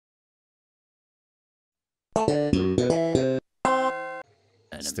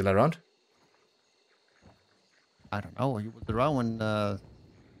Still around? I don't know. He was around when.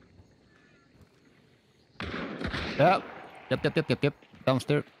 Yeah. Yep.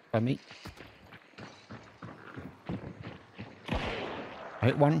 Downstairs by me. I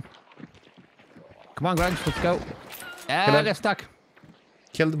hit one. Come on, Grant, let's go. Yeah, I got stuck.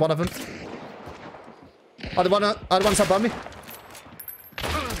 Killed one of them. Other one's above me.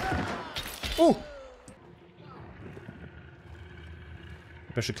 Oh!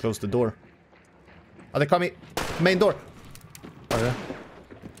 I should close the door. Are they coming? Main door. Oh, yeah.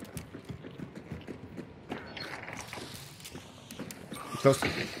 Close.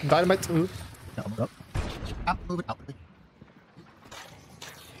 Dynamite. No, no. Move it up.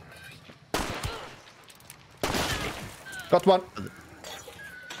 Got one.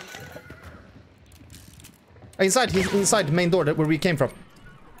 Inside. He's inside the main door where we came from.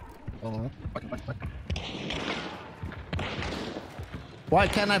 Oh, fuck. Why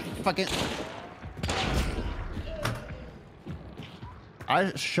can't I fucking...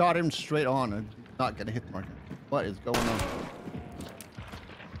 I shot him straight on and not get a hit marker. What is going on?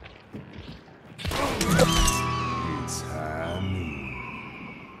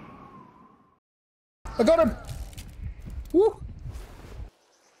 I got him! Woo!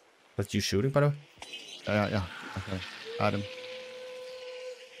 That's you shooting, by the way? Yeah. Okay. Got him.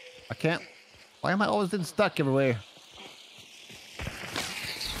 I can't... Why am I always getting stuck everywhere?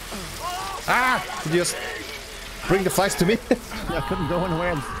 Ah! Did you just bring the flies to me? I couldn't go anywhere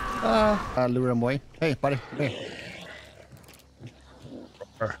else. Lure him away. Hey, buddy. Hey.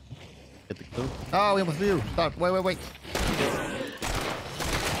 Get the clue. Oh, we almost you. Stop. Wait.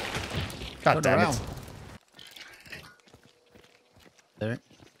 God damn it. There.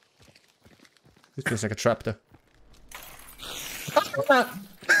 This feels like a trap, though.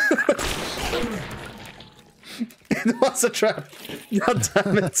 It was a trap. God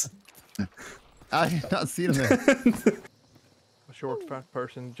damn it. I did not see him there. A short, fat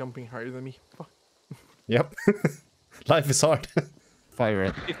person jumping higher than me. Fuck. Yep. Life is hard. Fire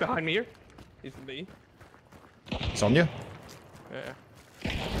it. He's behind me here. He's me. It's on you. Yeah.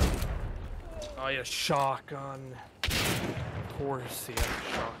 Oh, yeah, shotgun. Of course he has a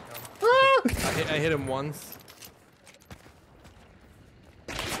shotgun. I hit him once.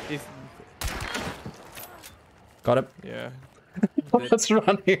 He's... Got him. Yeah. Let's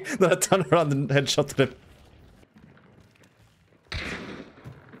run here. Then I turn around and headshot him.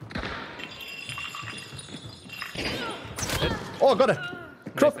 Oh, got it!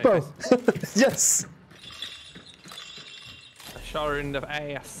 Crossbow! Nice. Yes! I shot her in the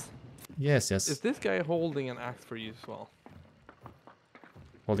ass. Yes. Is this guy holding an axe for you as well?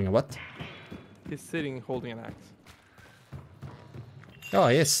 Holding a what? He's sitting holding an axe. Oh,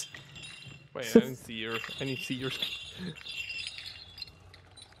 yes. Wait, I didn't see your... I didn't see yours.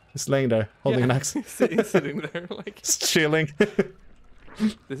 He's laying there, holding an axe. He's sitting there like... Just chilling.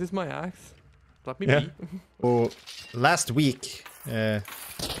 This is my axe. Let me Yeah. be. Oh, last week, my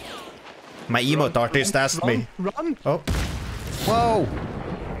emote artist asked me... Run! Oh. Whoa!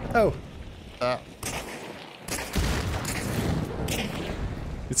 Oh.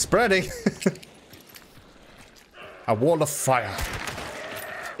 It's spreading. A wall of fire.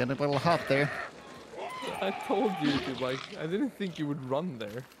 Getting a little hot there. I told you to, like, I didn't think you would run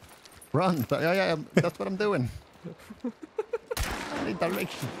there. Run. Yeah, that's what I'm doing. I need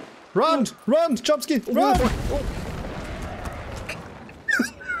direction. Run! Run! Chomsky! Run!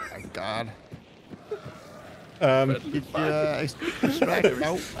 My God. Did you extract?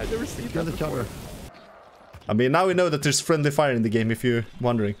 No. I never seen Kill that each other. I mean, now we know that there's friendly fire in the game, if you're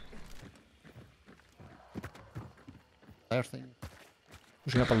wondering. There thing.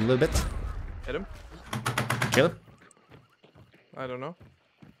 Pushing up a little bit. Hit him? Kill him. I don't know.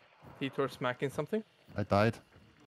 He tore smacking something? I died.